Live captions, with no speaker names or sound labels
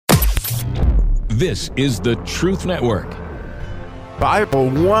This is the Truth Network. Bible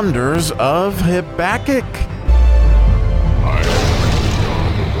Wonders of Habakkuk.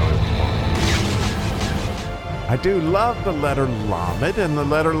 I do love the letter Lamed, and the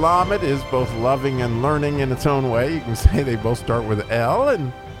letter Lamed is both loving and learning in its own way. You can say they both start with L,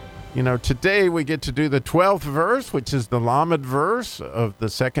 and today we get to do the 12th verse, which is the Lamed verse of the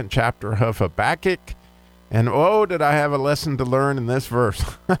second chapter of Habakkuk. And oh, did I have a lesson to learn in this verse.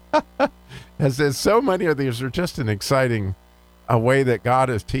 As there's so many of these are just an exciting way that God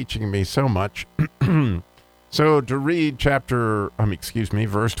is teaching me so much. So to read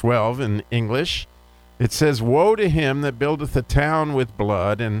verse 12 in English, it says, "Woe to him that buildeth a town with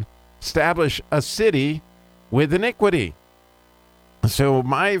blood and establish a city with iniquity." So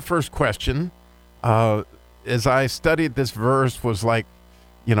my first question, as I studied this verse, was like,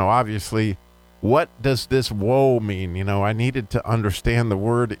 obviously, what does this woe mean? I needed to understand the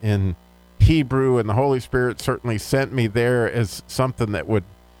word in Hebrew, and the Holy Spirit certainly sent me there as something that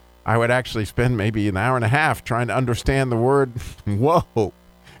I would actually spend maybe an hour and a half trying to understand the word woe,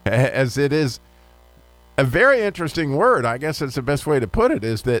 as it is a very interesting word. I guess that's the best way to put it,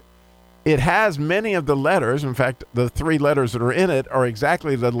 is that it has many of the letters. In fact, the three letters that are in it are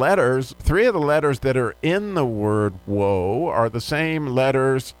exactly the letters. Three of the letters that are in the word woe are the same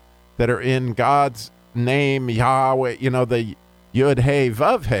letters that are in God's name, Yahweh, the Yud, Hey,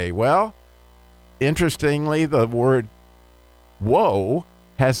 Vav, Hey. Well, interestingly, the word woe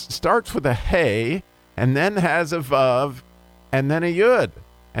starts with a Hey, and then has a Vav, and then a Yud.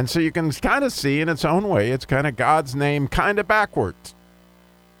 And so you can kind of see in its own way, it's kind of God's name kind of backwards,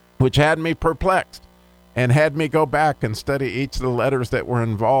 which had me perplexed and had me go back and study each of the letters that were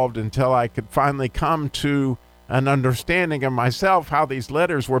involved until I could finally come to an understanding of myself how these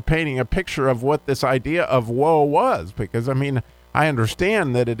letters were painting a picture of what this idea of woe was. Because, I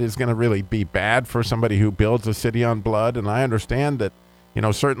understand that it is going to really be bad for somebody who builds a city on blood, and I understand that,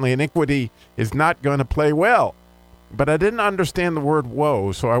 certainly iniquity is not going to play well. But I didn't understand the word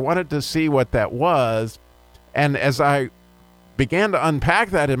woe, so I wanted to see what that was. And as I began to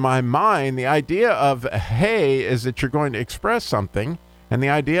unpack that in my mind, the idea of a hey is that you're going to express something, and the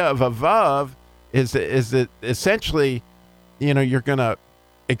idea of a vav is that essentially, you're going to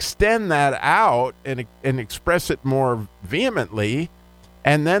extend that out and express it more vehemently.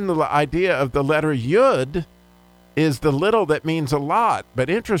 And then the idea of the letter yud is the little that means a lot. But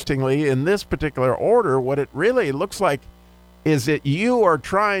interestingly, in this particular order, what it really looks like is that you are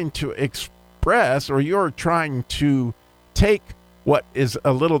trying to express, or you're trying to take what is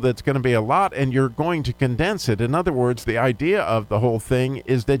a little that's going to be a lot, and you're going to condense it. In other words, the idea of the whole thing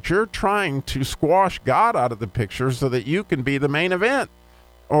is that you're trying to squash God out of the picture so that you can be the main event,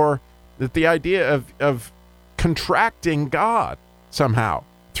 or that the idea of contracting God somehow.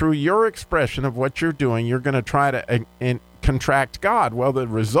 Through your expression of what you're doing, you're going to try to contract God. Well, the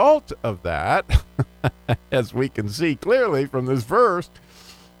result of that, as we can see clearly from this verse,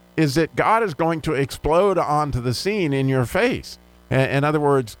 is that God is going to explode onto the scene in your face. In other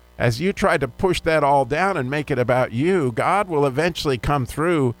words, as you try to push that all down and make it about you, God will eventually come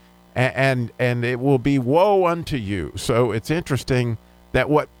through, and it will be woe unto you. So it's interesting that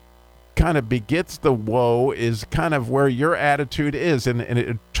what kind of begets the woe is kind of where your attitude is. And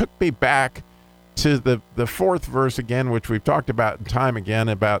it took me back to the fourth verse again, which we've talked about in time again,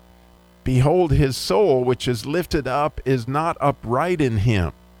 about behold, his soul, which is lifted up, is not upright in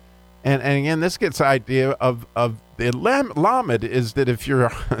him. And again, this gets the idea of the Lamed is that if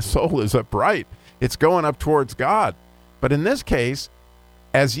your soul is upright, it's going up towards God. But in this case,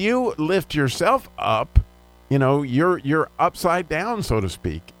 as you lift yourself up, you're upside down, so to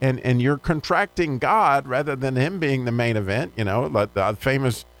speak, and you're contracting God rather than him being the main event. Like the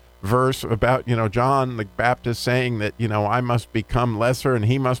famous verse about, John the Baptist saying that, I must become lesser and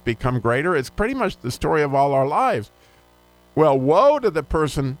he must become greater. It's pretty much the story of all our lives. Well, woe to the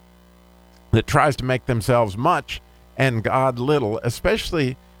person that tries to make themselves much and God little,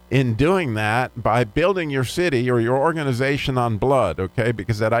 especially in doing that by building your city or your organization on blood, okay?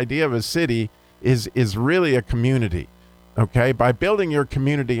 Because that idea of a city is really a community, okay? By building your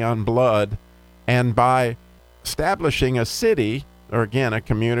community on blood and by establishing a city, or again, a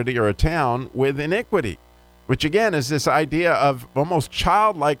community or a town with iniquity, which again is this idea of almost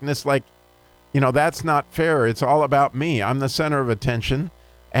childlikeness, like, that's not fair. It's all about me. I'm the center of attention.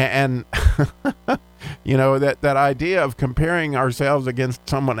 And that idea of comparing ourselves against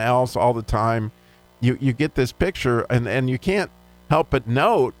someone else all the time, you get this picture, and you can't help but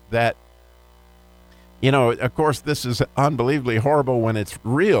note that, of course, this is unbelievably horrible when it's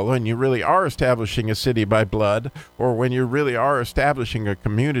real, when you really are establishing a city by blood, or when you really are establishing a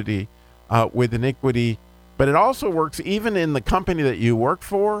community with iniquity. But it also works even in the company that you work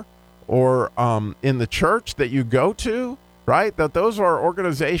for, or in the church that you go to, right? That those are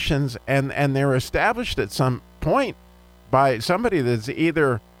organizations, and they're established at some point by somebody that's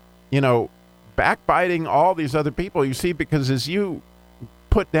either, backbiting all these other people. You see, because as you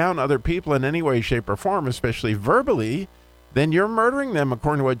put down other people in any way, shape, or form, especially verbally, then you're murdering them,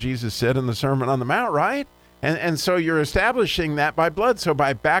 according to what Jesus said in the Sermon on the Mount, right? And so you're establishing that by blood. So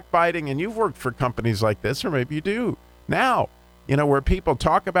by backbiting, and you've worked for companies like this, or maybe you do now, where people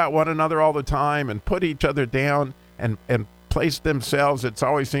talk about one another all the time and put each other down and place themselves. It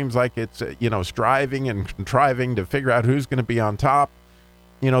always seems like it's, striving and contriving to figure out who's going to be on top.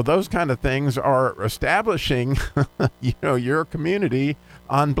 Those kind of things are establishing, your community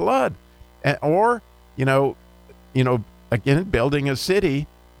on blood, or, again, building a city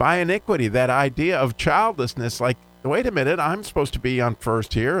by iniquity. That idea of childlessness, like, wait a minute, I'm supposed to be on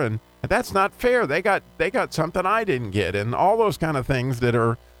first here, and that's not fair. They got something I didn't get, and all those kind of things that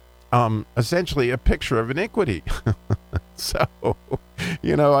are essentially a picture of iniquity. So,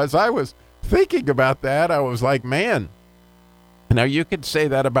 as I was thinking about that, I was like, man. Now, you could say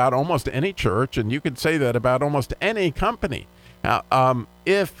that about almost any church, and you could say that about almost any company. Now,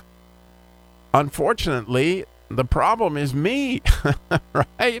 if, unfortunately, the problem is me,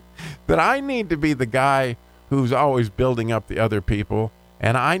 right? That I need to be the guy who's always building up the other people,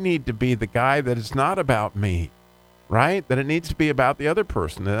 and I need to be the guy that it's not about me, right? That it needs to be about the other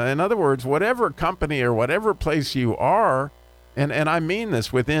person. In other words, whatever company or whatever place you are, and I mean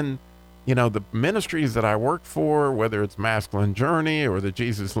this within the ministries that I work for, whether it's Masculine Journey or the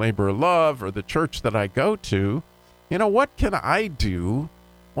Jesus Labor of Love or the church that I go to, what can I do?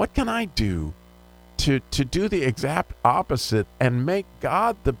 What can I do to do the exact opposite and make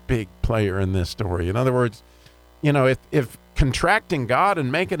God the big player in this story? In other words, if contracting God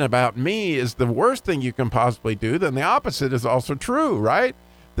and making it about me is the worst thing you can possibly do, then the opposite is also true, right?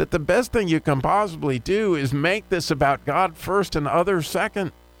 That the best thing you can possibly do is make this about God first and others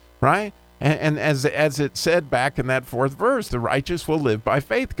second. Right? And as it said back in that 4th verse, the righteous will live by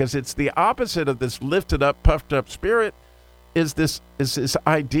faith, because it's the opposite of this lifted up, puffed up spirit, is this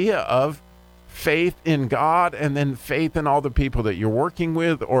idea of faith in God, and then faith in all the people that you're working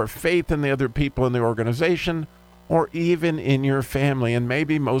with, or faith in the other people in the organization, or even in your family, and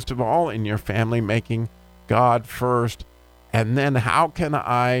maybe most of all in your family, making God first. And then how can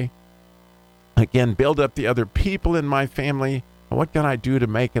I, again, build up the other people in my family? What can I do to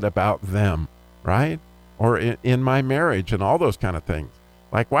make it about them, right? Or in my marriage and all those kind of things.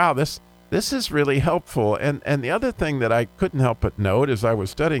 Like, wow, this is really helpful. And the other thing that I couldn't help but note as I was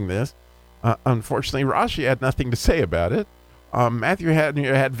studying this, unfortunately, Rashi had nothing to say about it. Matthew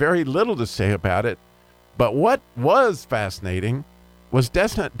had very little to say about it. But what was fascinating was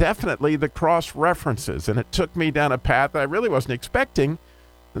definitely the cross references. And it took me down a path I really wasn't expecting.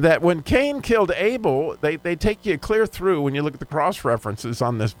 That when Cain killed Abel, they take you clear through when you look at the cross references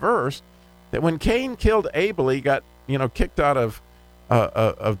on this verse, that when Cain killed Abel, he got, kicked out of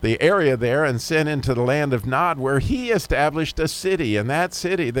the area there and sent into the land of Nod, where he established a city. And that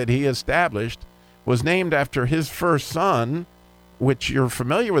city that he established was named after his first son, which you're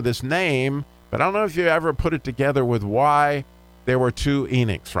familiar with this name, but I don't know if you ever put it together with why there were two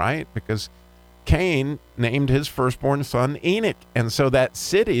Enochs, right? Because Cain named his firstborn son Enoch. And so that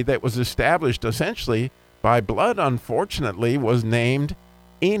city that was established essentially by blood, unfortunately, was named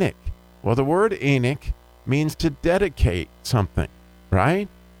Enoch. Well, the word Enoch means to dedicate something, right?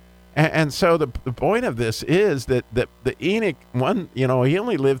 And so the point of this is that the Enoch one, he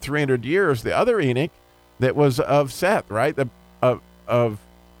only lived 300 years. The other Enoch that was of Seth, right? Of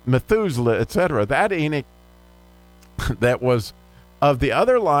Methuselah, etc. That Enoch that was of the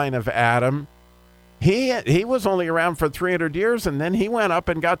other line of Adam, he was only around for 300 years, and then he went up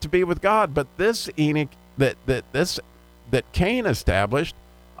and got to be with God. But this Enoch that Cain established,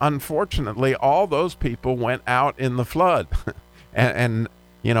 unfortunately, all those people went out in the flood, and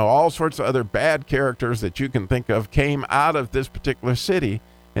all sorts of other bad characters that you can think of came out of this particular city.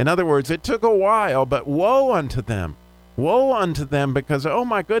 In other words, it took a while, but woe unto them, because, oh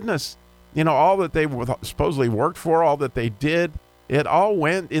my goodness, all that they supposedly worked for, all that they did, it all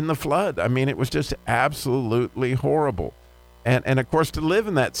went in the flood. I mean, it was just absolutely horrible. And of course, to live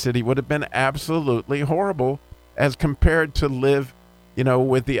in that city would have been absolutely horrible as compared to live,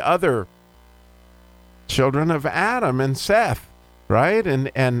 with the other children of Adam and Seth, right?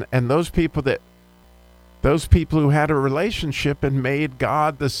 And those people who had a relationship and made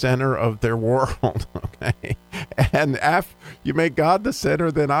God the center of their world, okay? And after you make God the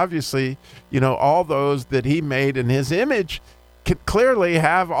center, then obviously, all those that he made in his image clearly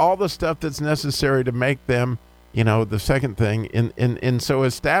have all the stuff that's necessary to make them, the second thing. And so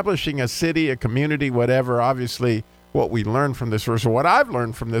establishing a city, a community, whatever, obviously what we learn from this verse, or what I've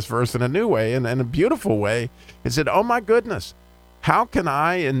learned from this verse in a new way and a beautiful way, is that, oh my goodness, how can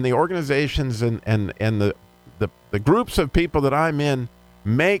I, in the organizations and the groups of people that I'm in,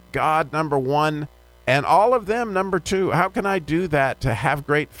 make God number one and all of them number two? How can I do that to have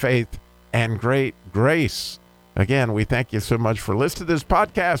great faith and great grace? Again, we thank you so much for listening to this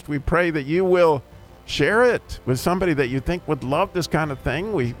podcast. We pray that you will share it with somebody that you think would love this kind of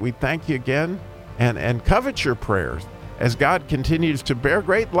thing. We thank you again and covet your prayers as God continues to bear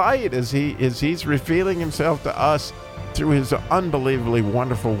great light as he's revealing himself to us through his unbelievably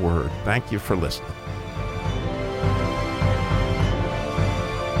wonderful word. Thank you for listening.